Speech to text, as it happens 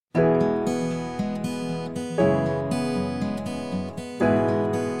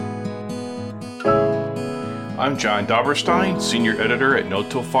I'm John Dauberstein, Senior Editor at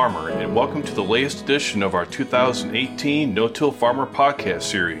No-Till Farmer, and welcome to the latest edition of our 2018 No-Till Farmer podcast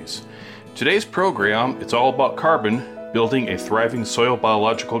series. Today's program, It's All About Carbon, Building a Thriving Soil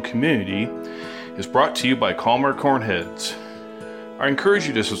Biological Community, is brought to you by Calmer Cornheads. I encourage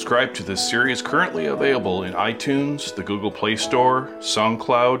you to subscribe to this series, currently available in iTunes, the Google Play Store,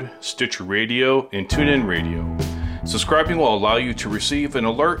 SoundCloud, Stitcher Radio, and TuneIn Radio. Subscribing will allow you to receive an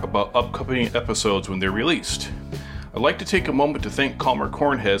alert about upcoming episodes when they're released. I'd like to take a moment to thank Calmer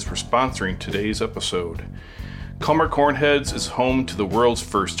Cornheads for sponsoring today's episode. Calmer Cornheads is home to the world's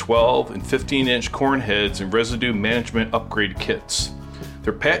first 12 and 15-inch corn heads and residue management upgrade kits.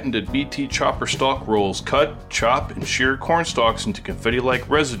 Their patented BT chopper stalk rolls cut, chop, and shear corn stalks into confetti-like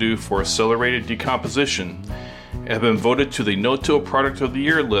residue for accelerated decomposition, and have been voted to the No-Till Product of the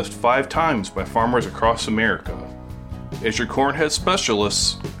Year list 5 times by farmers across America. As your cornhead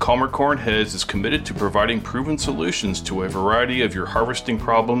specialists, Calmer Cornheads is committed to providing proven solutions to a variety of your harvesting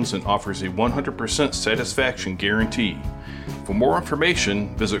problems and offers a 100% satisfaction guarantee. For more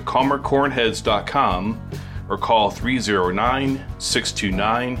information, visit calmercornheads.com or call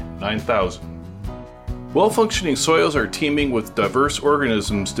 309-629-9000. Well-functioning soils are teeming with diverse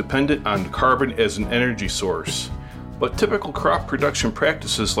organisms dependent on carbon as an energy source. But typical crop production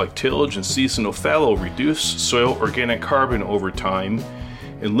practices like tillage and seasonal fallow reduce soil organic carbon over time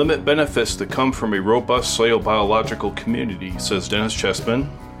and limit benefits that come from a robust soil biological community, says Dennis Chessman.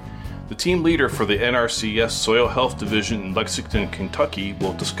 The team leader for the NRCS Soil Health Division in Lexington, Kentucky,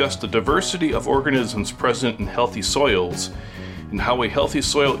 will discuss the diversity of organisms present in healthy soils and how a healthy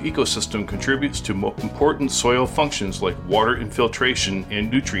soil ecosystem contributes to important soil functions like water infiltration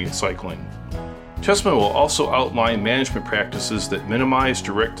and nutrient cycling. Chessman will also outline management practices that minimize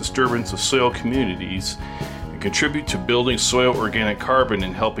direct disturbance of soil communities and contribute to building soil organic carbon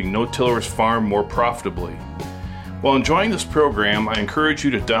and helping no-tillers farm more profitably. While enjoying this program, I encourage you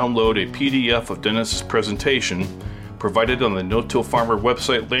to download a PDF of Dennis's presentation provided on the No-Till Farmer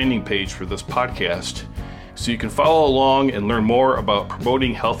website landing page for this podcast, so you can follow along and learn more about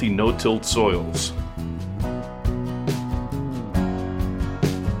promoting healthy no-tilled soils.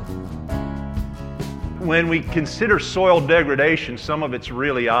 When we consider soil degradation, some of it's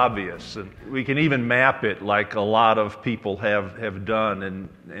really obvious. And we can even map it like a lot of people have done.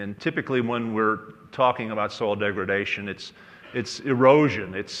 And typically when we're talking about soil degradation, it's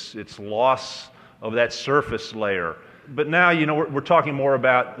erosion, it's loss of that surface layer. But now, we're talking more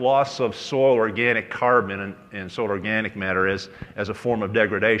about loss of soil organic carbon and soil organic matter as a form of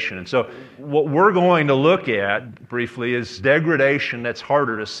degradation. And so what we're going to look at briefly is degradation that's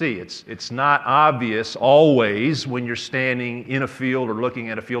harder to see. It's not obvious always when you're standing in a field or looking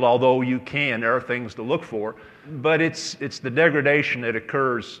at a field, although there are things to look for, but it's the degradation that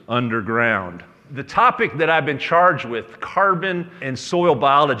occurs underground. The topic that I've been charged with, carbon and soil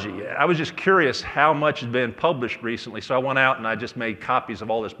biology, I was just curious how much has been published recently, so I went out and I just made copies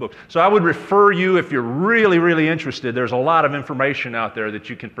of all this book. So I would refer you, if you're really, really interested, there's a lot of information out there that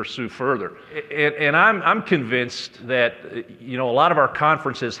you can pursue further. And I'm convinced that, a lot of our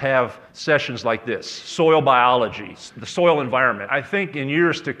conferences have sessions like this, soil biology, the soil environment. I think in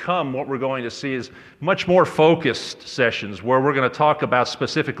years to come, what we're going to see is much more focused sessions where we're going to talk about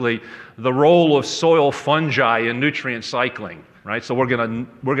specifically the role of soil fungi in nutrient cycling, right? So we're going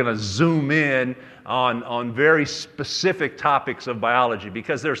to zoom in on very specific topics of biology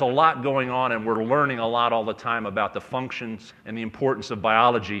because there's a lot going on and we're learning a lot all the time about the functions and the importance of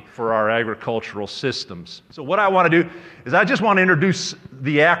biology for our agricultural systems. So what I want to do is I just want to introduce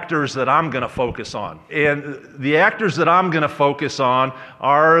the actors that I'm going to focus on. And the actors that I'm going to focus on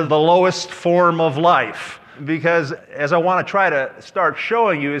are the lowest form of life. Because as I want to try to start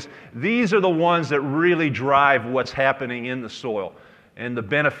showing you is these are the ones that really drive what's happening in the soil and the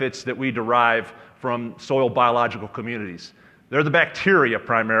benefits that we derive from soil biological communities. They're the bacteria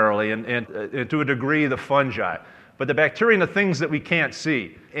primarily and to a degree the fungi. But the bacteria and the things that we can't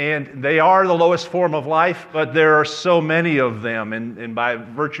see. And they are the lowest form of life, but there are so many of them. And by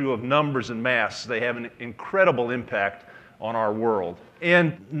virtue of numbers and mass, they have an incredible impact on our world.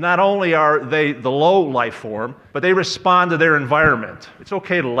 And not only are they the low life form, but they respond to their environment. It's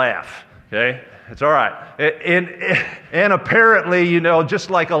okay to laugh, okay? It's all right. And apparently, just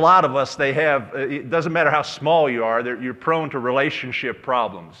like a lot of us, they have, it doesn't matter how small you are, you're prone to relationship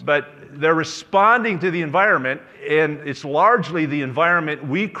problems. But they're responding to the environment, and it's largely the environment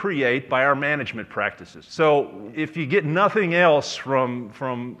we create by our management practices. So if you get nothing else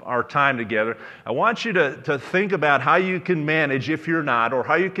from our time together, I want you to think about how you can manage, if you're not, or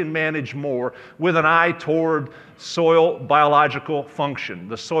how you can manage more with an eye toward soil biological function,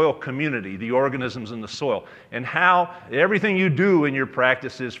 the soil community, the organism microorganisms in the soil, and how everything you do in your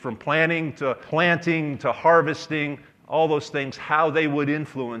practices, from planting to harvesting, all those things, how they would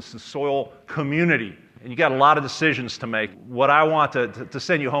influence the soil community. And you got a lot of decisions to make. What I want to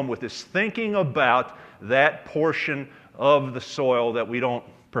send you home with is thinking about that portion of the soil that we don't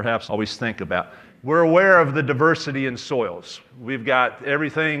perhaps always think about. We're aware of the diversity in soils. We've got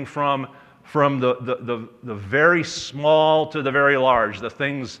everything from the very small to the very large, the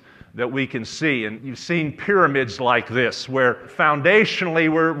things that we can see. And you've seen pyramids like this, where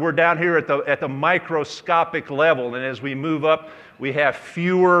foundationally we're down here at the microscopic level, and as we move up, we have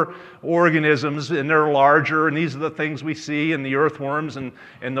fewer organisms, and they're larger, and these are the things we see in the earthworms and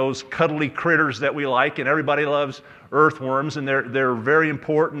those cuddly critters that we like, and everybody loves earthworms, and they're very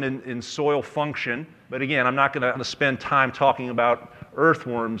important in soil function. But again, I'm not going to spend time talking about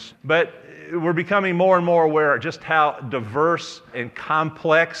earthworms, but we're becoming more and more aware of just how diverse and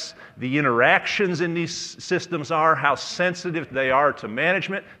complex the interactions in these systems are, how sensitive they are to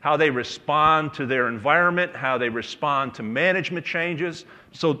management, how they respond to their environment, how they respond to management changes.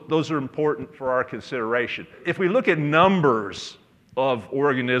 So those are important for our consideration. If we look at numbers of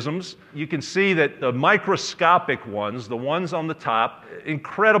organisms, you can see that the microscopic ones, the ones on the top,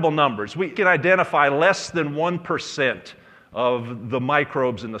 incredible numbers. We can identify less than 1% of the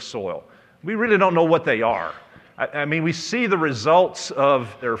microbes in the soil. We really don't know what they are. I mean, we see the results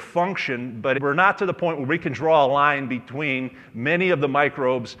of their function, but we're not to the point where we can draw a line between many of the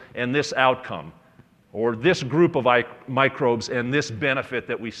microbes and this outcome, or this group of microbes and this benefit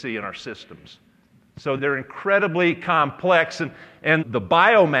that we see in our systems. So they're incredibly complex, and the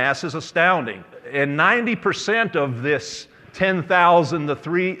biomass is astounding. And 90% of this 10,000 to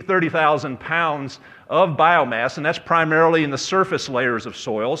 30,000 pounds of biomass, and that's primarily in the surface layers of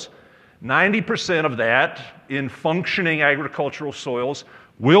soils, 90% of that in functioning agricultural soils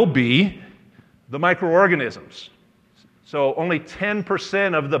will be the microorganisms. So only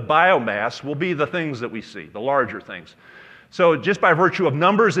 10% of the biomass will be the things that we see, the larger things. So just by virtue of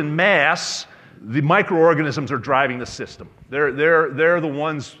numbers and mass, the microorganisms are driving the system. They're the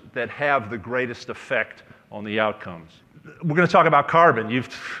ones that have the greatest effect on the outcomes. We're going to talk about carbon.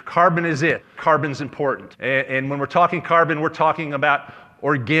 Carbon is it. Carbon's important. And when we're talking carbon, we're talking about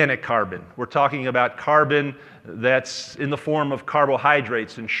organic carbon. We're talking about carbon that's in the form of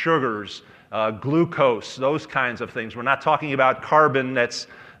carbohydrates and sugars, glucose, those kinds of things. We're not talking about carbon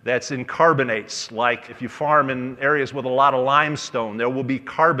that's in carbonates, like if you farm in areas with a lot of limestone, there will be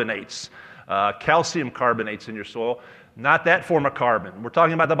carbonates, calcium carbonates in your soil. Not that form of carbon. We're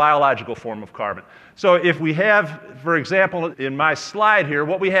talking about the biological form of carbon. So if we have, for example, in my slide here,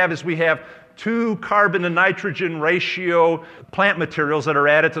 what we have is we have 2 carbon to nitrogen ratio plant materials that are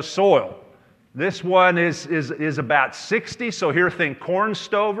added to soil. This one is about 60, so here think corn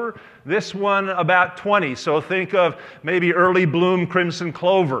stover. This one about 20, so think of maybe early bloom crimson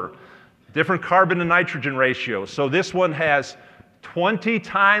clover. Different carbon to nitrogen ratio. So this one has 20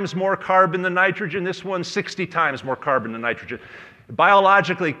 times more carbon than nitrogen. This one 60 times more carbon than nitrogen.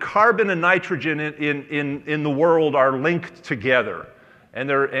 Biologically, carbon and nitrogen in the world are linked together. And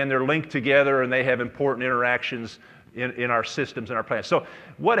they're linked together, and they have important interactions in our systems and our plants. So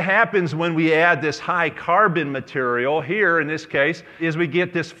what happens when we add this high carbon material here, in this case, is we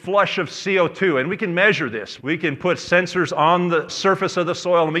get this flush of CO2, and we can measure this. We can put sensors on the surface of the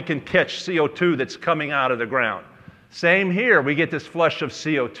soil, and we can catch CO2 that's coming out of the ground. Same here, we get this flush of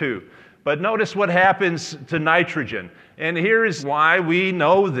CO2. But notice what happens to nitrogen. And here is why we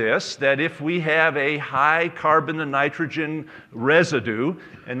know this, that if we have a high carbon to nitrogen residue,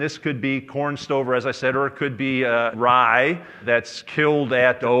 and this could be corn stover, as I said, or it could be rye that's killed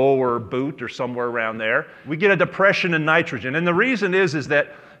at or boot or somewhere around there, we get a depression in nitrogen. And the reason is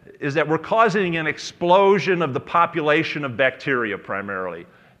that we're causing an explosion of the population of bacteria primarily.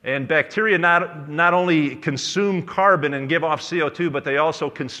 And bacteria not only consume carbon and give off CO2, but they also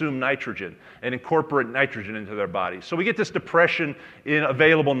consume nitrogen and incorporate nitrogen into their bodies. So we get this depression in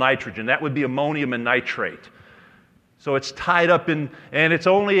available nitrogen. That would be ammonium and nitrate. So it's tied up in, and it's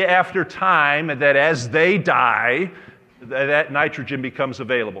only after time that as they die, that nitrogen becomes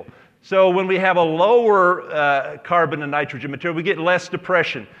available. So when we have a lower carbon and nitrogen material, we get less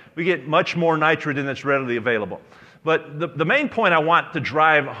depression. We get much more nitrogen that's readily available. But the main point I want to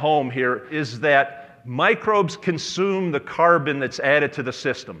drive home here is that microbes consume the carbon that's added to the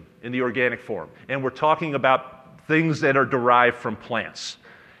system in the organic form. And we're talking about things that are derived from plants.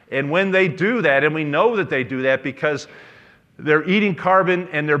 And when they do that, and we know that they do that because they're eating carbon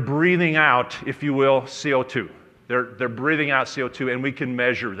and they're breathing out, if you will, CO2. They're breathing out CO2, and we can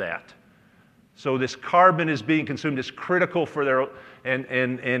measure that. So this carbon is being consumed. It's critical for their, and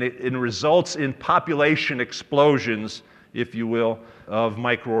it results in population explosions, if you will, of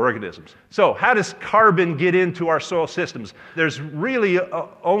microorganisms. So how does carbon get into our soil systems? There's really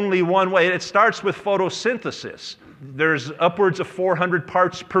only one way. It starts with photosynthesis. There's upwards of 400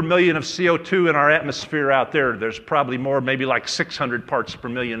 parts per million of CO2 in our atmosphere out there. There's probably more, maybe like 600 parts per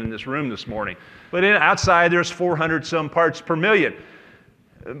million in this room this morning. But outside, there's 400 some parts per million.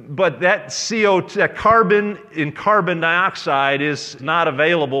 But that CO2, that carbon in carbon dioxide is not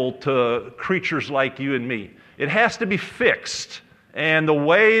available to creatures like you and me. It has to be fixed. And the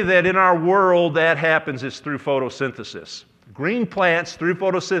way that in our world that happens is through photosynthesis. Green plants, through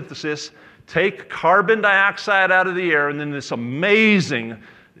photosynthesis, take carbon dioxide out of the air, and then this amazing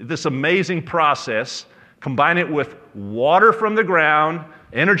process, combine it with water from the ground,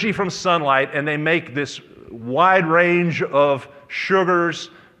 energy from sunlight, and they make this wide range of sugars,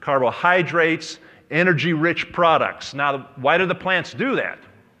 carbohydrates, energy-rich products. Now, why do the plants do that?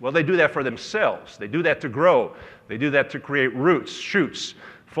 Well, they do that for themselves. They do that to grow. They do that to create roots, shoots,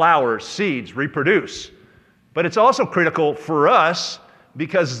 flowers, seeds, reproduce. But it's also critical for us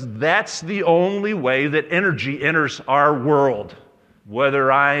because that's the only way that energy enters our world. Whether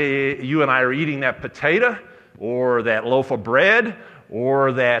you and I are eating that potato or that loaf of bread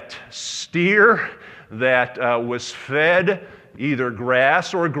or that steer that was fed either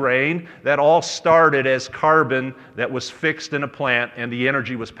grass or grain, that all started as carbon that was fixed in a plant and the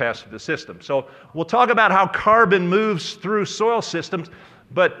energy was passed through the system. So we'll talk about how carbon moves through soil systems,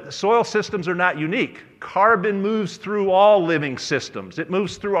 but soil systems are not unique. Carbon moves through all living systems. It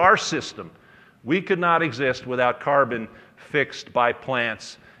moves through our system. We could not exist without carbon fixed by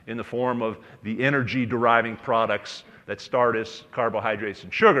plants in the form of the energy-deriving products that start as carbohydrates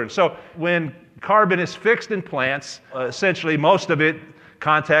and sugar. And so when carbon is fixed in plants, essentially most of it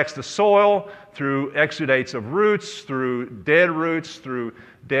contacts the soil through exudates of roots, through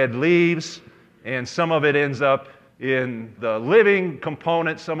dead leaves, and some of it ends up in the living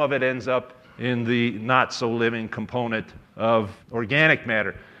component, some of it ends up in the not-so-living component of organic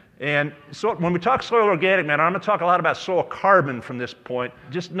matter. And so when we talk soil organic matter, I'm going to talk a lot about soil carbon from this point.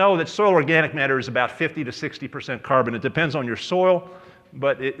 Just know that soil organic matter is about 50 to 60% carbon. It depends on your soil,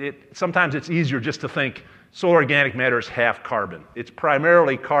 but sometimes it's easier just to think soil organic matter is half carbon. It's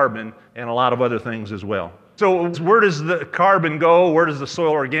primarily carbon and a lot of other things as well. So where does the carbon go? Where does the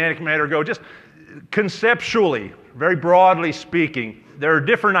soil organic matter go? Just conceptually, very broadly speaking, there are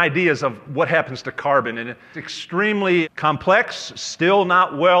different ideas of what happens to carbon, and it's extremely complex, still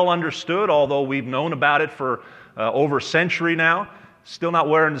not well understood, although we've known about it for over a century now, still not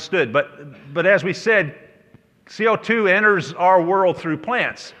well understood. But as we said, CO2 enters our world through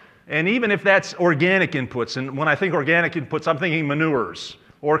plants, and even if that's organic inputs, and when I think organic inputs, I'm thinking manures,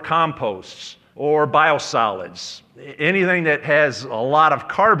 or composts, or biosolids, anything that has a lot of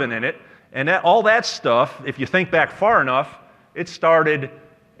carbon in it, and all that stuff, if you think back far enough, it started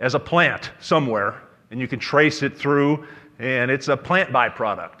as a plant somewhere, and you can trace it through, and it's a plant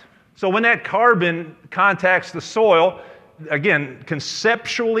byproduct. So when that carbon contacts the soil, again,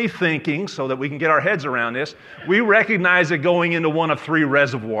 conceptually thinking, so that we can get our heads around this, we recognize it going into one of three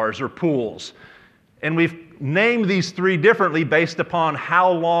reservoirs or pools. And we've named these three differently based upon how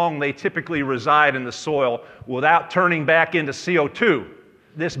long they typically reside in the soil without turning back into CO2.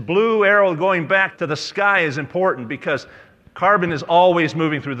 This blue arrow going back to the sky is important because carbon is always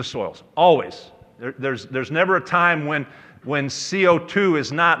moving through the soils, always. There's never a time when CO2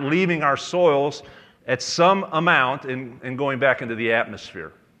 is not leaving our soils at some amount and going back into the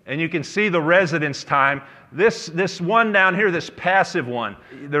atmosphere. And you can see the residence time. This one down here, this passive one,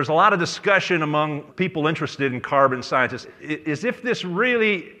 there's a lot of discussion among people interested in carbon scientists, is if this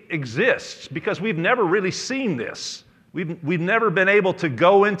really exists, because we've never really seen this. We've never been able to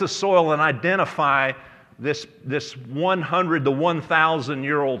go into soil and identify this 100 to 1,000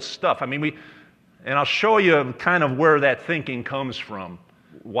 year old stuff. I mean, and I'll show you kind of where that thinking comes from,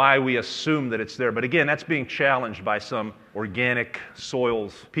 why we assume that it's there. But again, that's being challenged by some organic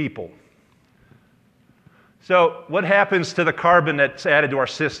soils people. So what happens to the carbon that's added to our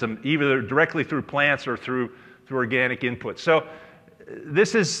system, either directly through plants or through organic inputs? So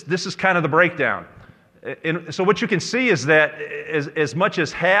this is kind of the breakdown. And so what you can see is that as much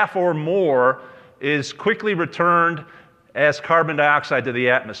as half or more is quickly returned as carbon dioxide to the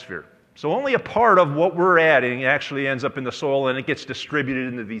atmosphere. So only a part of what we're adding actually ends up in the soil, and it gets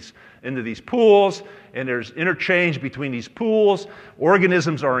distributed into these pools, and there's interchange between these pools.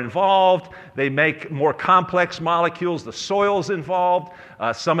 Organisms are involved. They make more complex molecules. The soil's involved.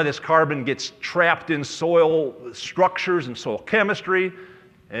 Some of this carbon gets trapped in soil structures and soil chemistry.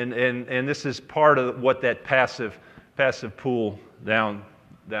 And this is part of what that passive pool down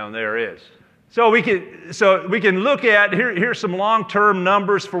there is. So we can look at, here's some long-term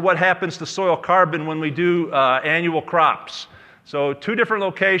numbers for what happens to soil carbon when we do annual crops. So 2 different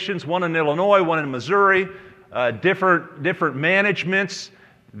locations, one in Illinois, one in Missouri, different managements.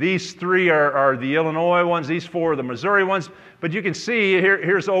 These 3 are the Illinois ones, these 4 are the Missouri ones. But you can see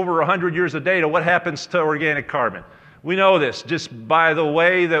here's over 100 years of data, what happens to organic carbon. We know this, just by the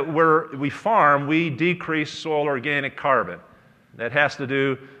way that we farm, we decrease soil organic carbon. That has to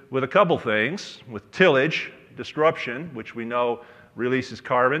do with a couple things, with tillage, disruption, which we know releases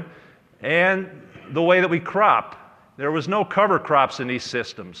carbon, and the way that we crop. There was no cover crops in these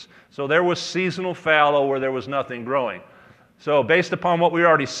systems. So there was seasonal fallow where there was nothing growing. So based upon what we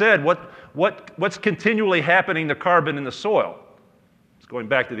already said, what's continually happening to carbon in the soil? It's going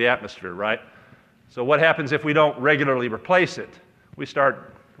back to the atmosphere, right? So what happens if we don't regularly replace it? We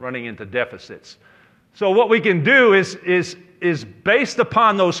start running into deficits. So what we can do is based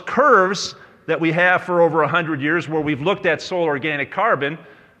upon those curves that we have for over 100 years where we've looked at soil organic carbon,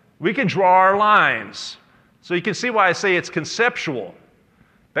 we can draw our lines. So you can see why I say it's conceptual.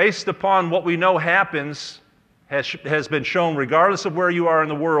 Based upon what we know happens, has been shown regardless of where you are in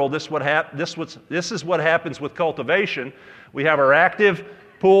the world, this is what happens with cultivation. We have our active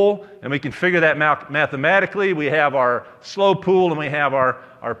pool, and we can figure that mathematically. We have our slow pool, and we have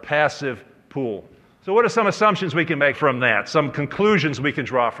our passive pool. So what are some assumptions we can make from that? Some conclusions we can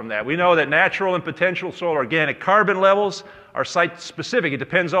draw from that? We know that natural and potential soil organic carbon levels are site-specific. It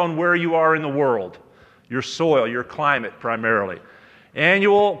depends on where you are in the world, your soil, your climate primarily.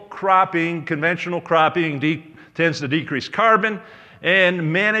 Annual cropping, conventional cropping tends to decrease carbon,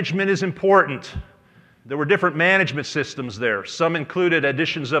 and management is important. There were different management systems there. Some included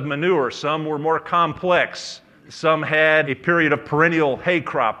additions of manure. Some were more complex. Some had a period of perennial hay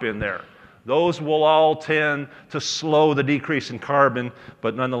crop in there. Those will all tend to slow the decrease in carbon,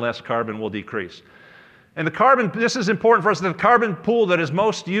 but nonetheless, carbon will decrease. And this is important for us, the carbon pool that is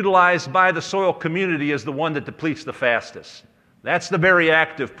most utilized by the soil community is the one that depletes the fastest. That's the very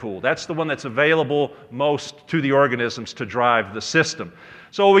active pool. That's the one that's available most to the organisms to drive the system.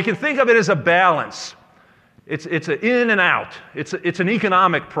 So we can think of it as a balance. It's an in and out. It's an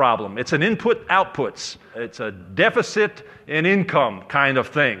economic problem. It's an input-outputs. It's a deficit and income kind of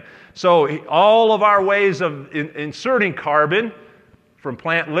thing. So all of our ways of inserting carbon from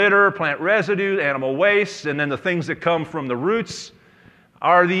plant litter, plant residue, animal waste, and then the things that come from the roots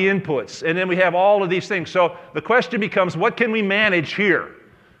are the inputs. And then we have all of these things. So the question becomes, what can we manage here?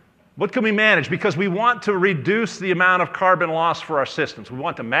 What can we manage? Because we want to reduce the amount of carbon loss for our systems. We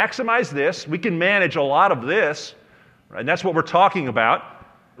want to maximize this. We can manage a lot of this, right? And that's what we're talking about.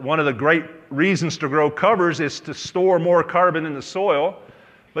 One of the great reasons to grow covers is to store more carbon in the soil.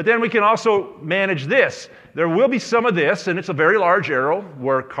 But then we can also manage this. There will be some of this, and it's a very large arrow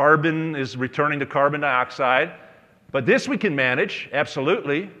where carbon is returning to carbon dioxide. But this we can manage,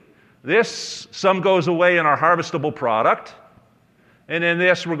 absolutely. Some goes away in our harvestable product. And in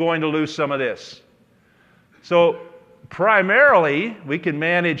this, we're going to lose some of this. So primarily, we can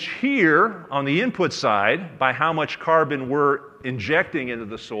manage here on the input side by how much carbon we're injecting into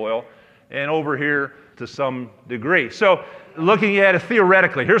the soil, and over here to some degree. So looking at it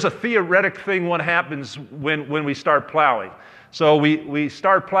theoretically, here's a theoretic thing what happens when we start plowing. So we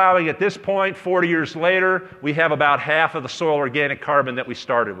start plowing at this point, 40 years later, we have about half of the soil organic carbon that we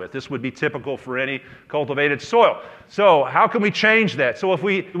started with. This would be typical for any cultivated soil. So how can we change that? So if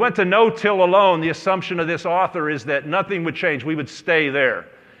we went to no-till alone, the assumption of this author is that nothing would change. We would stay there.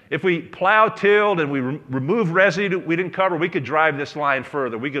 If we plow-tilled and we remove residue we didn't cover, we could drive this line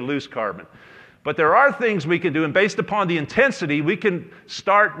further. We could lose carbon. But there are things we can do, and based upon the intensity, we can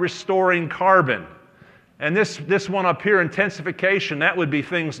start restoring carbon. And this one up here, intensification, that would be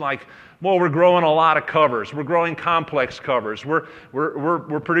things like, well, we're growing a lot of covers. We're growing complex covers.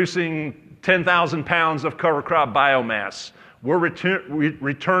 We're producing 10,000 pounds of cover crop biomass. We're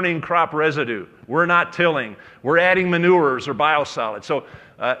returning crop residue. We're not tilling. We're adding manures or biosolids. So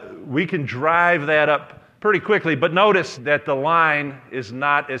we can drive that up pretty quickly. But notice that the line is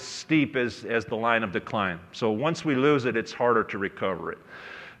not as steep as the line of decline. So once we lose it, it's harder to recover it.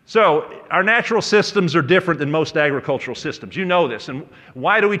 So our natural systems are different than most agricultural systems. You know this. And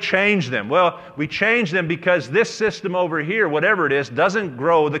why do we change them? Well, we change them because this system over here, whatever it is, doesn't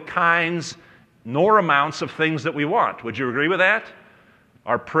grow the kinds nor amounts of things that we want. Would you agree with that?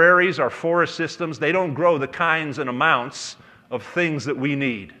 Our prairies, our forest systems, they don't grow the kinds and amounts of things that we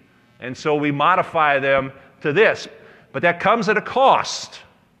need. And so we modify them to this. But that comes at a cost,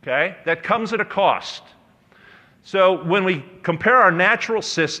 okay? That comes at a cost. So when we compare our natural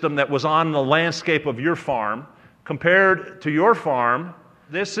system that was on the landscape of your farm compared to your farm,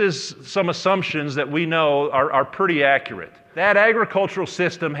 this is some assumptions that we know are pretty accurate. That agricultural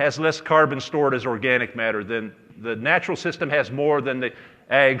system has less carbon stored as organic matter than the natural system has more than the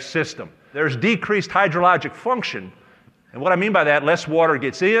ag system. There's decreased hydrologic function. And what I mean by that, less water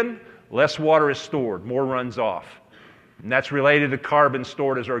gets in, less water is stored, more runs off. And that's related to carbon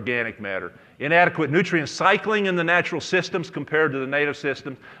stored as organic matter. Inadequate nutrient cycling in the natural systems compared to the native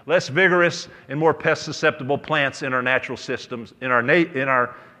systems, less vigorous and more pest-susceptible plants in our natural systems, in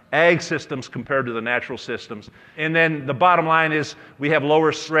our ag systems compared to the natural systems. And then the bottom line is we have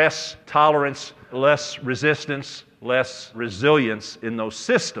lower stress tolerance, less resistance, less resilience in those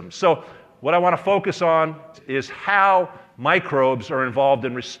systems. So what I want to focus on is how microbes are involved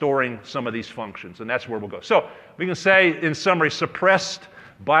in restoring some of these functions, and that's where we'll go. So we can say, in summary, suppressed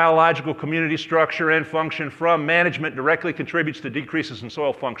biological community structure and function from management directly contributes to decreases in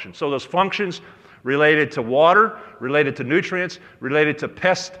soil function. So those functions related to water, related to nutrients, related to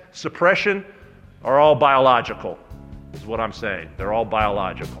pest suppression are all biological, is what I'm saying. They're all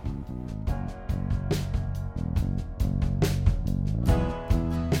biological.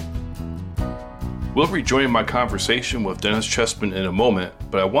 We'll rejoin my conversation with Dennis Chessman in a moment,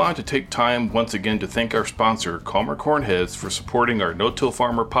 but I wanted to take time once again to thank our sponsor, Calmer Corn Heads, for supporting our No-Till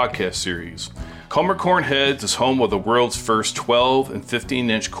Farmer podcast series. Calmer Corn Heads is home of the world's first 12 and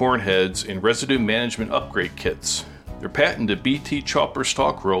 15-inch corn heads and residue management upgrade kits. Their patented BT chopper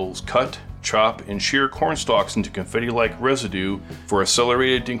stalk rolls cut, chop, and shear corn stalks into confetti-like residue for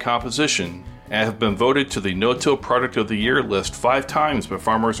accelerated decomposition, and have been voted to the No-Till Product of the Year list 5 times by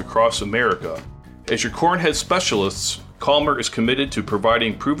farmers across America. As your corn head specialists, Calmer is committed to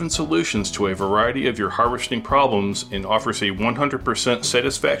providing proven solutions to a variety of your harvesting problems and offers a 100%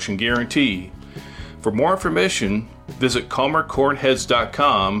 satisfaction guarantee. For more information, visit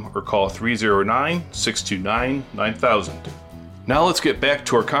calmercornheads.com or call 309-629-9000. Now let's get back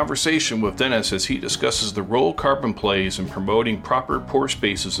to our conversation with Dennis as he discusses the role carbon plays in promoting proper pore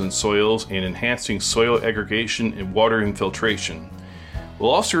spaces in soils and enhancing soil aggregation and water infiltration. We'll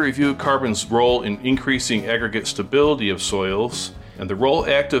also review carbon's role in increasing aggregate stability of soils and the role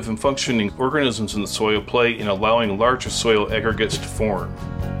active and functioning organisms in the soil play in allowing larger soil aggregates to form.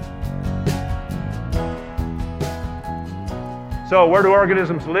 So where do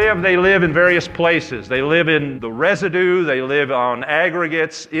organisms live? They live in various places. They live in the residue, they live on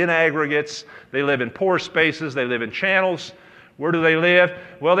aggregates, in aggregates, they live in pore spaces, they live in channels. Where do they live?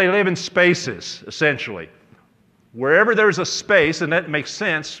 Well, they live in spaces, essentially. Wherever there's a space, and that makes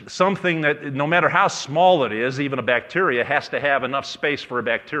sense, something that no matter how small it is, even a bacteria, has to have enough space for a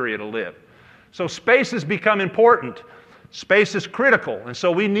bacteria to live. So space has become important. Space is critical, and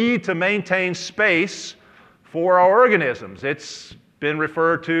so we need to maintain space for our organisms. It's been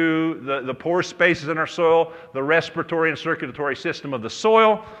referred to the pore spaces in our soil, the respiratory and circulatory system of the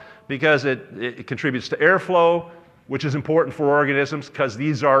soil, because it contributes to airflow, which is important for organisms because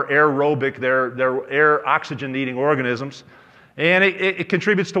these are aerobic, they're air oxygen-needing organisms. And it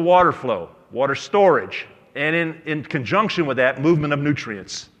contributes to water flow, water storage, and in conjunction with that, movement of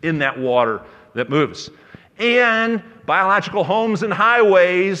nutrients in that water that moves. And biological homes and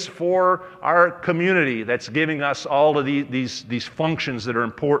highways for our community that's giving us all of these functions that are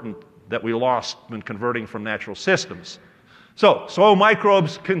important that we lost when converting from natural systems. So, soil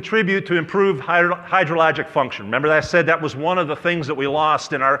microbes contribute to improved hydrologic function. Remember that I said that was one of the things that we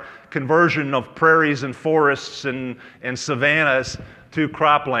lost in our conversion of prairies and forests and savannas to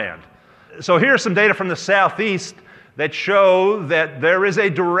cropland. So here's some data from the Southeast that show that there is a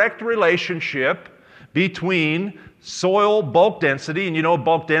direct relationship between soil bulk density, and you know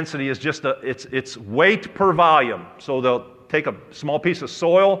bulk density is just it's weight per volume. So they'll take a small piece of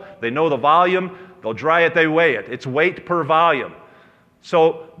soil, they know the volume, they'll dry it, they weigh it. It's weight per volume.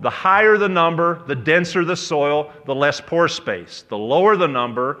 So the higher the number, the denser the soil, the less pore space. The lower the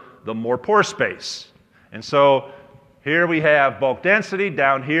number, the more pore space. And so here we have bulk density,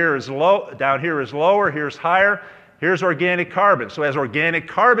 down here is lower, here's higher, here's organic carbon. So as organic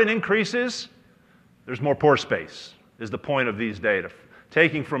carbon increases, there's more pore space, is the point of these data,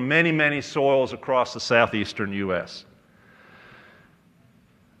 taking from many, many soils across the southeastern U.S.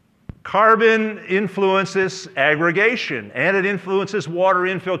 Carbon influences aggregation, and it influences water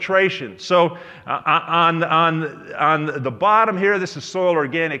infiltration. So on the bottom here, this is soil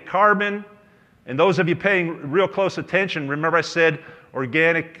organic carbon. And those of you paying real close attention, remember I said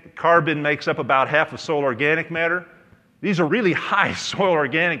organic carbon makes up about half of soil organic matter? These are really high soil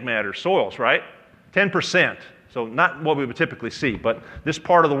organic matter soils, right? 10%. So not what we would typically see, but this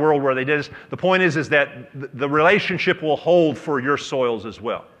part of the world where they did this. The point is that the relationship will hold for your soils as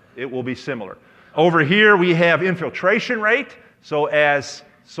well. It will be similar. Over here we have infiltration rate. So as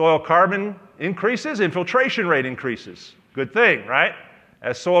soil carbon increases, infiltration rate increases. Good thing, right?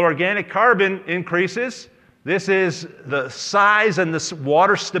 As soil organic carbon increases, this is the size and the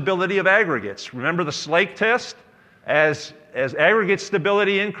water stability of aggregates. Remember the Slake test? As aggregate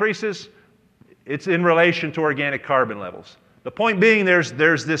stability increases, it's in relation to organic carbon levels. The point being there's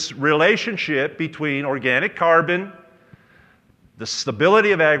this relationship between organic carbon, the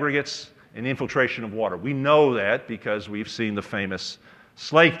stability of aggregates, and the infiltration of water. We know that because we've seen the famous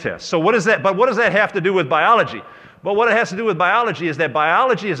Slake test. So what does that have to do with biology? But what it has to do with biology is that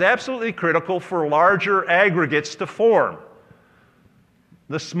biology is absolutely critical for larger aggregates to form.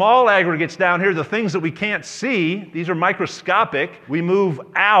 The small aggregates down here, the things that we can't see, these are microscopic. We move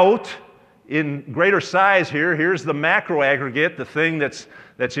out in greater size here. Here's the macro aggregate, the thing that's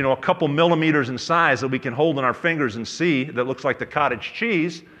a couple millimeters in size that we can hold in our fingers and see that looks like the cottage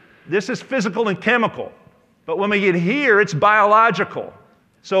cheese. This is physical and chemical. But when we get here, it's biological.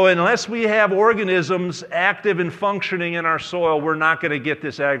 So unless we have organisms active and functioning in our soil, we're not going to get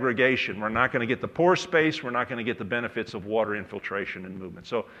this aggregation. We're not going to get the pore space. We're not going to get the benefits of water infiltration and movement.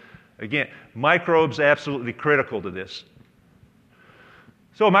 So again, microbes absolutely critical to this.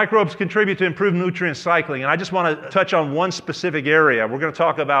 So microbes contribute to improved nutrient cycling. And I just want to touch on one specific area. We're going to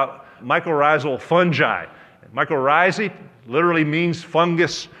talk about mycorrhizal fungi. Mycorrhizae literally means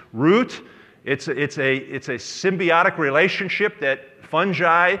fungus root. It's a symbiotic relationship that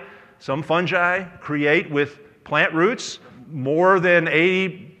some fungi create with plant roots. More than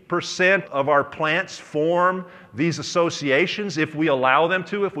 80% of our plants form these associations if we allow them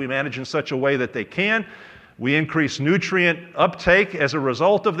to, if we manage in such a way that they can. We increase nutrient uptake as a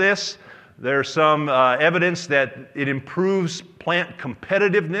result of this. There's some evidence that it improves plant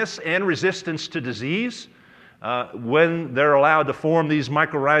competitiveness and resistance to disease when they're allowed to form these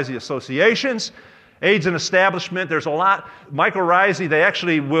mycorrhizae associations. Aids in establishment, there's a lot. Mycorrhizae, they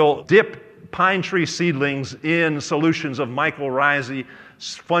actually will dip pine tree seedlings in solutions of mycorrhizae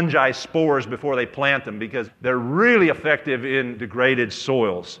fungi spores before they plant them because they're really effective in degraded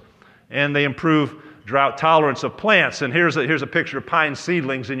soils. And they improve drought tolerance of plants. And here's a picture of pine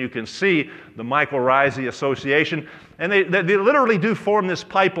seedlings, and you can see the mycorrhizae association. And they literally do form this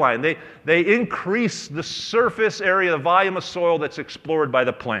pipeline. They increase the surface area, the volume of soil that's explored by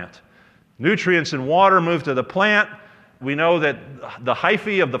the plant. Nutrients and water move to the plant. We know that the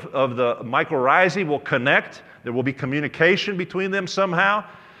hyphae of the mycorrhizae will connect. There will be communication between them somehow.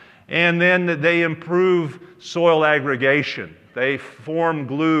 And then they improve soil aggregation. They form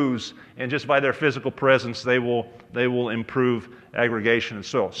glues, and just by their physical presence, they will improve aggregation in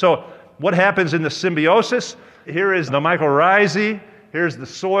soil. So what happens in the symbiosis? Here is the mycorrhizae. Here's the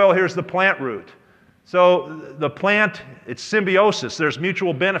soil. Here's the plant root. So the plant, it's symbiosis. There's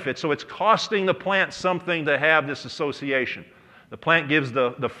mutual benefit. So it's costing the plant something to have this association. The plant gives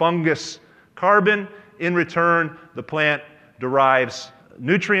the fungus carbon. In return, the plant derives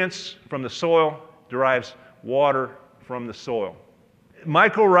nutrients from the soil, derives water from the soil.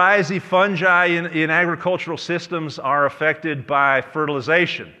 Mycorrhizae fungi in agricultural systems are affected by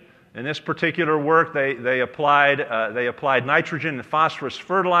fertilization. In this particular work, they applied nitrogen and phosphorus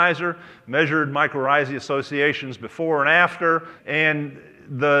fertilizer, measured mycorrhizae associations before and after, and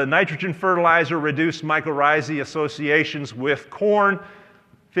the nitrogen fertilizer reduced mycorrhizae associations with corn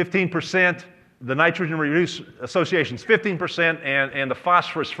 15%. The nitrogen reduced associations 15%, and the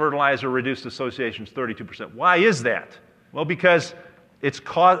phosphorus fertilizer reduced associations 32%. Why is that? Well, because it's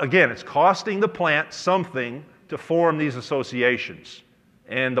costing the plant something to form these associations.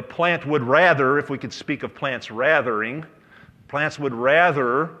 And the plant would rather, if we could speak of plants rathering, plants would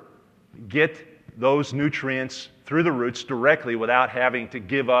rather get those nutrients through the roots directly without having to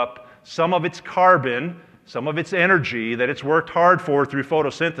give up some of its carbon, some of its energy that it's worked hard for through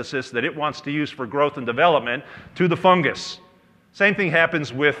photosynthesis that it wants to use for growth and development to the fungus. Same thing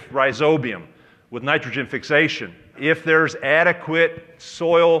happens with rhizobium, with nitrogen fixation. If there's adequate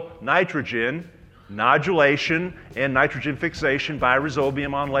soil nitrogen, nodulation and nitrogen fixation by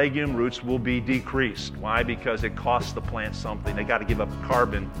rhizobium on legume roots will be decreased. Why? Because it costs the plant something. They got to give up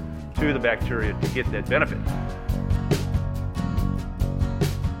carbon to the bacteria to get that benefit.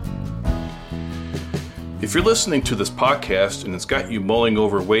 If you're listening to this podcast and it's got you mulling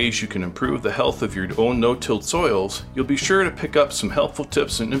over ways you can improve the health of your own no-tilled soils, you'll be sure to pick up some helpful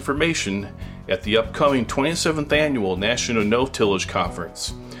tips and information at the upcoming 27th Annual National No-Tillage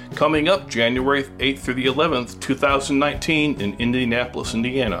Conference, coming up January 8th through the 11th, 2019 in Indianapolis,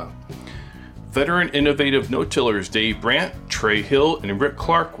 Indiana. Veteran innovative no-tillers Dave Brandt, Trey Hill, and Rick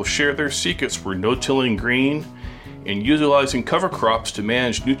Clark will share their secrets for no-tilling green and utilizing cover crops to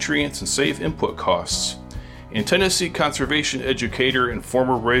manage nutrients and save input costs. And Tennessee conservation educator and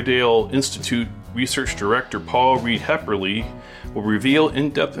former Raydale Institute Research Director Paul Reed Hepperly will reveal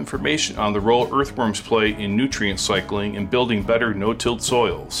in-depth information on the role earthworms play in nutrient cycling and building better no-tilled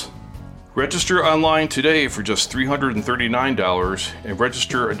soils. Register online today for just $339 and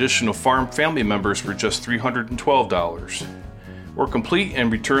register additional farm family members for just $312. Or complete and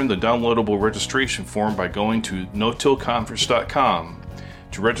return the downloadable registration form by going to notillconference.com.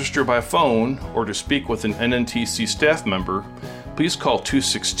 To register by phone or to speak with an NNTC staff member, please call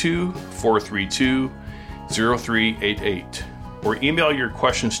 262-432-0388 or email your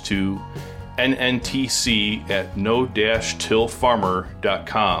questions to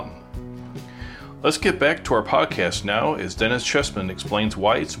nntc@no-tillfarmer.com. Let's get back to our podcast now as Dennis Chessman explains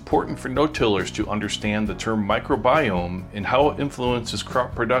why it's important for no-tillers to understand the term microbiome and how it influences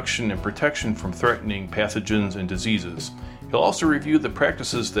crop production and protection from threatening pathogens and diseases. He'll also review the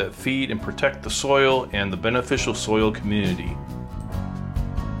practices that feed and protect the soil and the beneficial soil community.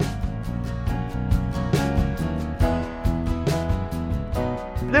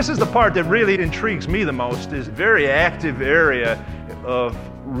 This is the part that really intrigues me the most, is a very active area of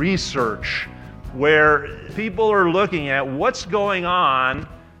research where people are looking at what's going on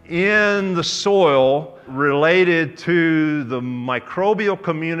in the soil related to the microbial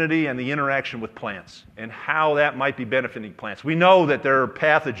community and the interaction with plants and how that might be benefiting plants. We know that there are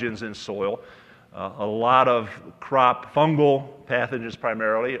pathogens in soil. A lot of crop fungal pathogens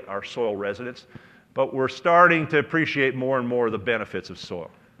primarily are soil residents, but we're starting to appreciate more and more the benefits of soil.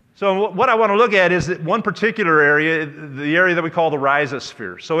 So what I want to look at is that one particular area, the area that we call the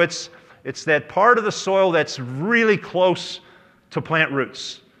rhizosphere. So it's that part of the soil that's really close to plant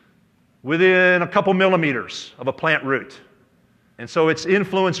roots, within a couple millimeters of a plant root. And so it's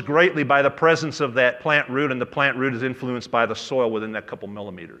influenced greatly by the presence of that plant root, and the plant root is influenced by the soil within that couple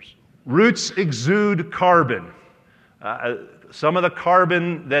millimeters. Roots exude carbon. Some of the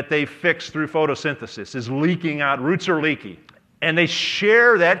carbon that they fix through photosynthesis is leaking out. Roots are leaky. And they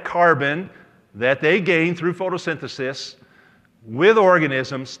share that carbon that they gain through photosynthesis with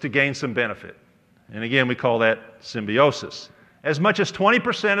organisms to gain some benefit. And again, we call that symbiosis. As much as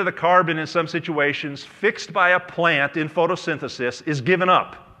 20% of the carbon in some situations fixed by a plant in photosynthesis is given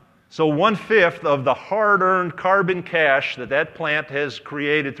up. So 1/5 of the hard-earned carbon cache that plant has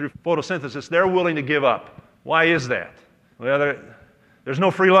created through photosynthesis, they're willing to give up. Why is that? Well, there's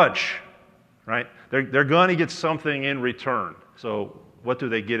no free lunch, right? They're going to get something in return. So what do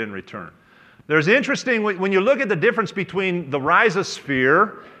they get in return? There's interesting, when you look at the difference between the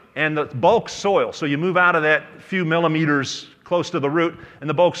rhizosphere and the bulk soil, so you move out of that few millimeters close to the root and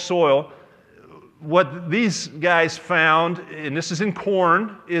the bulk soil, what these guys found, and this is in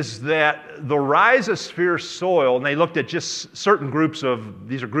corn, is that the rhizosphere soil, and they looked at just certain groups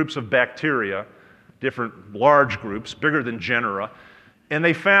these are groups of bacteria, different large groups, bigger than genera, and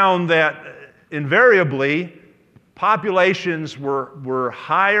they found that invariably populations were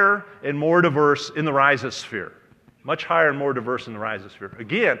higher and more diverse in the rhizosphere, much higher and more diverse in the rhizosphere.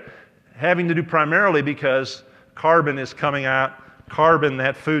 Again, having to do primarily because carbon is coming out, carbon,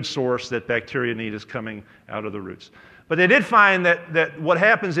 that food source that bacteria need, is coming out of the roots. But they did find that what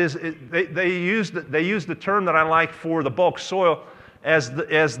happens is they used the term that I like for the bulk soil as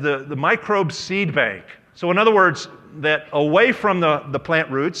the microbe seed bank. So in other words, that away from the plant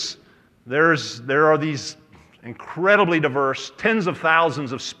roots, there are these incredibly diverse, tens of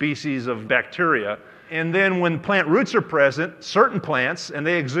thousands of species of bacteria. And then when plant roots are present, certain plants, and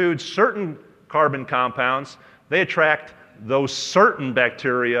they exude certain carbon compounds, they attract those certain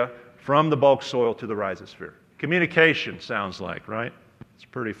bacteria from the bulk soil to the rhizosphere. Communication sounds like, right? It's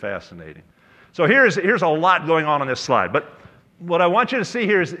pretty fascinating. So here's a lot going on this slide. But what I want you to see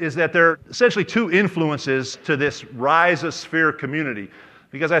here is that there are essentially two influences to this rhizosphere community.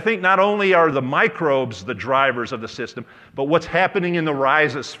 Because I think not only are the microbes the drivers of the system, but what's happening in the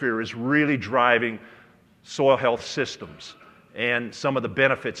rhizosphere is really driving soil health systems and some of the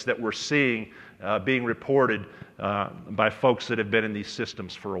benefits that we're seeing being reported by folks that have been in these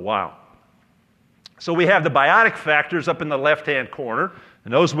systems for a while. So we have the biotic factors up in the left-hand corner,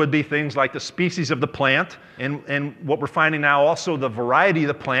 and those would be things like the species of the plant, and what we're finding now also the variety of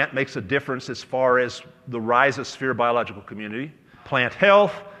the plant makes a difference as far as the rhizosphere biological community. Plant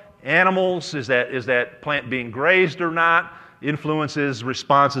health, animals, is that plant being grazed or not, influences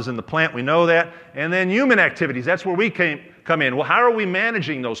responses in the plant, we know that. And then human activities, that's where we come in. Well, how are we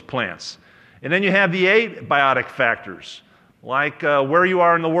managing those plants? And then you have the abiotic factors, like where you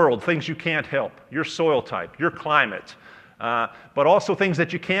are in the world, things you can't help, your soil type, your climate, but also things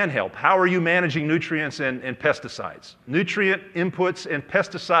that you can help. How are you managing nutrients and pesticides? Nutrient inputs and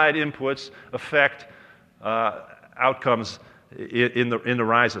pesticide inputs affect outcomes in the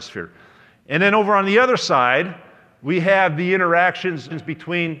rhizosphere. And then over on the other side, we have the interactions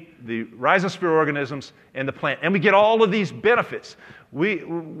between the rhizosphere organisms and the plant. And we get all of these benefits.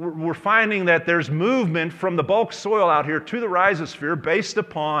 We're finding that there's movement from the bulk soil out here to the rhizosphere based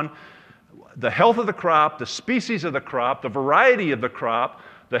upon the health of the crop, the species of the crop, the variety of the crop,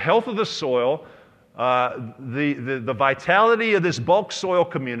 the health of the soil, the vitality of this bulk soil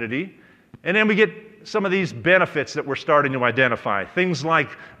community. And then we get some of these benefits that we're starting to identify. Things like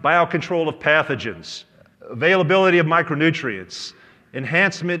biocontrol of pathogens, availability of micronutrients,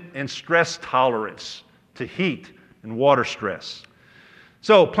 enhancement and stress tolerance to heat and water stress.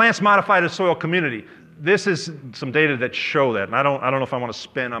 So plants modify the soil community. This is some data that show that, and I don't know if I want to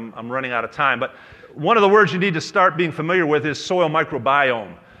spend, I'm running out of time, but one of the words you need to start being familiar with is soil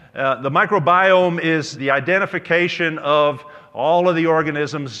microbiome. The microbiome is the identification of all of the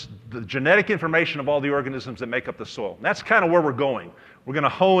organisms, the genetic information of all the organisms that make up the soil. And that's kind of where we're going. We're going to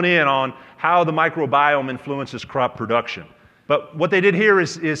hone in on how the microbiome influences crop production. But what they did here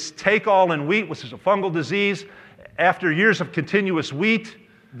is take all in wheat, which is a fungal disease. After years of continuous wheat,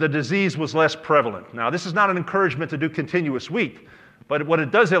 the disease was less prevalent. Now, this is not an encouragement to do continuous wheat, but what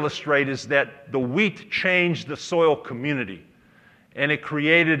it does illustrate is that the wheat changed the soil community, and it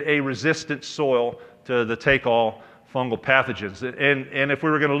created a resistant soil to the take-all fungal pathogens. And if we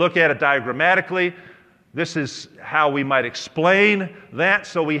were going to look at it diagrammatically, this is how we might explain that.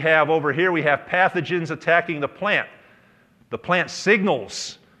 So we have over here, we have pathogens attacking the plant. The plant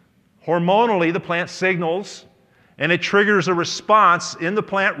signals, hormonally the plant signals, and it triggers a response in the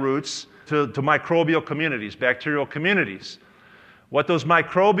plant roots to microbial communities, bacterial communities. What those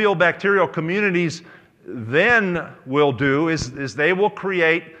microbial bacterial communities then will do is they will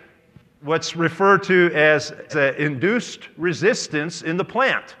create what's referred to as induced resistance in the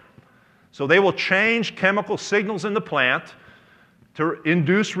plant. So they will change chemical signals in the plant to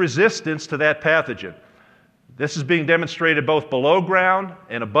induce resistance to that pathogen. This is being demonstrated both below ground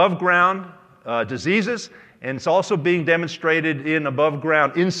and above ground diseases, and it's also being demonstrated in above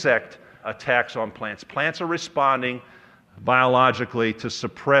ground insect attacks on plants. Plants are responding biologically to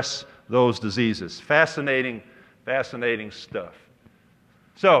suppress those diseases. Fascinating stuff.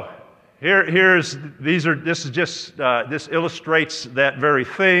 So this illustrates that very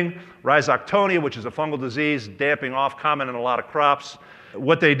thing. Rhizoctonia, which is a fungal disease, damping off, common in a lot of crops.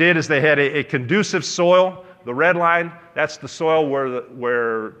 What they did is they had a conducive soil. The red line, that's the soil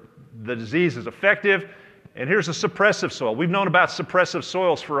where the disease is effective. And here's a suppressive soil. We've known about suppressive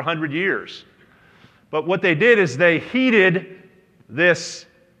soils for 100 years. But what they did is they heated this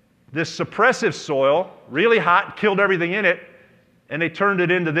suppressive soil really hot, killed everything in it, and they turned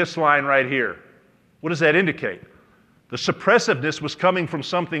it into this line right here. What does that indicate? The suppressiveness was coming from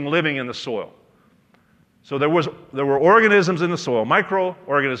something living in the soil. So there were organisms in the soil,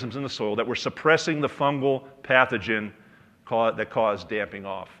 microorganisms in the soil, that were suppressing the fungal pathogen that caused damping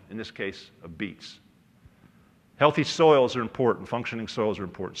off, in this case of beets. Healthy soils are important. Functioning soils are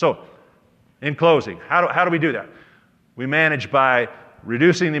important. So, in closing, how do we do that? We manage by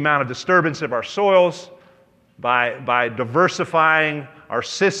reducing the amount of disturbance of our soils, by diversifying our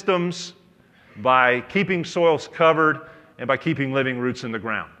systems, by keeping soils covered, and by keeping living roots in the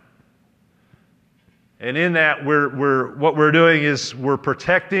ground. And in that, what we're doing is we're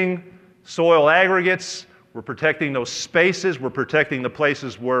protecting soil aggregates, we're protecting those spaces, we're protecting the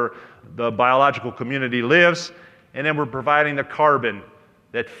places where the biological community lives, and then we're providing the carbon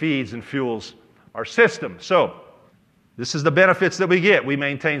that feeds and fuels our system. So, this is the benefits that we get. We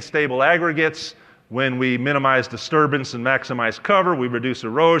maintain stable aggregates. When we minimize disturbance and maximize cover, we reduce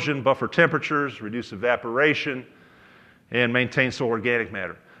erosion, buffer temperatures, reduce evaporation, and maintain soil organic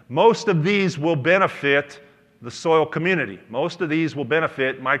matter. Most of these will benefit the soil community. Most of these will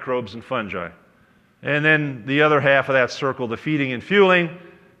benefit microbes and fungi. And then the other half of that circle, the feeding and fueling,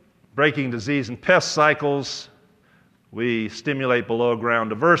 breaking disease and pest cycles. We stimulate below-ground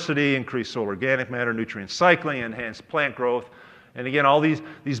diversity, increase soil organic matter, nutrient cycling, enhance plant growth. And again, all these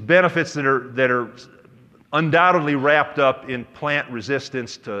benefits that are undoubtedly wrapped up in plant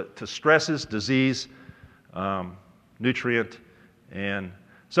resistance to stresses, disease, nutrient, and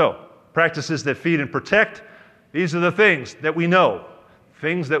so practices that feed and protect. These are the things that we know,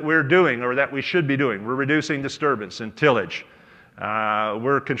 things that we're doing or that we should be doing. We're reducing disturbance and tillage.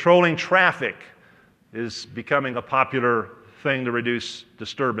 We're controlling traffic is becoming a popular thing to reduce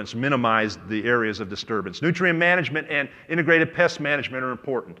disturbance, minimize the areas of disturbance. Nutrient management and integrated pest management are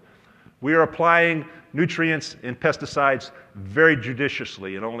important. We are applying nutrients and pesticides very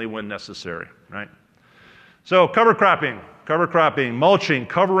judiciously and only when necessary, right? So cover cropping, mulching,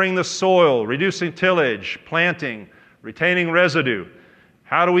 covering the soil, reducing tillage, planting, retaining residue.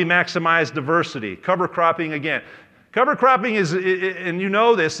 How do we maximize diversity? Cover cropping again. Cover cropping is, and you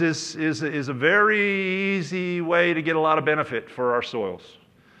know this, is a very easy way to get a lot of benefit for our soils.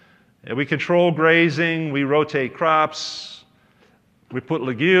 And we control grazing, we rotate crops, we put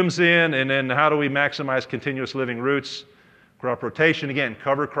legumes in, and then how do we maximize continuous living roots? Crop rotation, again,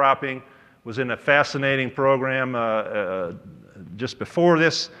 cover cropping was in a fascinating program just before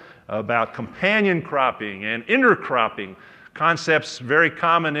this about companion cropping and intercropping, concepts very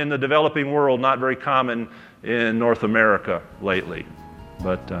common in the developing world, not very common in North America lately,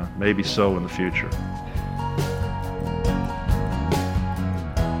 but maybe so in the future.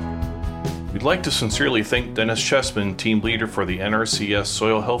 We'd like to sincerely thank Dennis Chessman, team leader for the NRCS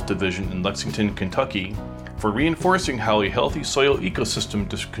Soil Health Division in Lexington, Kentucky, for reinforcing how a healthy soil ecosystem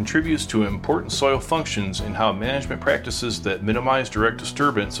contributes to important soil functions and how management practices that minimize direct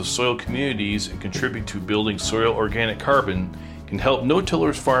disturbance of soil communities and contribute to building soil organic carbon can help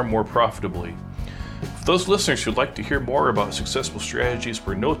no-tillers farm more profitably. For those listeners who'd like to hear more about successful strategies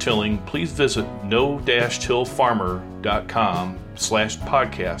for no-tilling, please visit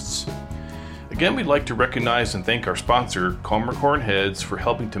no-tillfarmer.com/podcasts. Again, we'd like to recognize and thank our sponsor, Calmer Corn Heads, for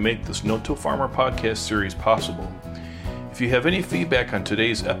helping to make this No-Till Farmer podcast series possible. If you have any feedback on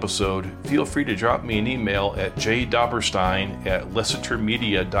today's episode, feel free to drop me an email at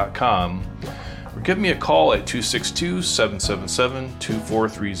jdobberstein@lessitermedia.com or give me a call at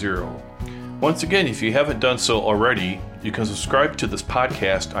 262-777-2430. Once again, if you haven't done so already, you can subscribe to this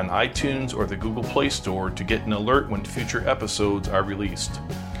podcast on iTunes or the Google Play Store to get an alert when future episodes are released.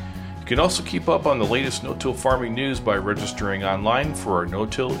 You can also keep up on the latest no-till farming news by registering online for our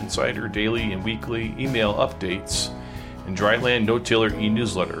No-Till Insider daily and weekly email updates and Dryland No-Tiller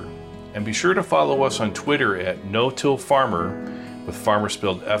e-newsletter. And be sure to follow us on Twitter at No-Till Farmer, with farmer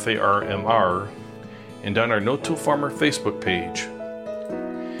spelled F-A-R-M-R, and on our No-Till Farmer Facebook page.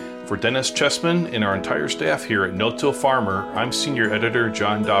 For Dennis Chessman and our entire staff here at No-Till Farmer, I'm Senior Editor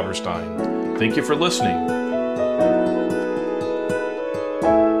John Dobberstein. Thank you for listening.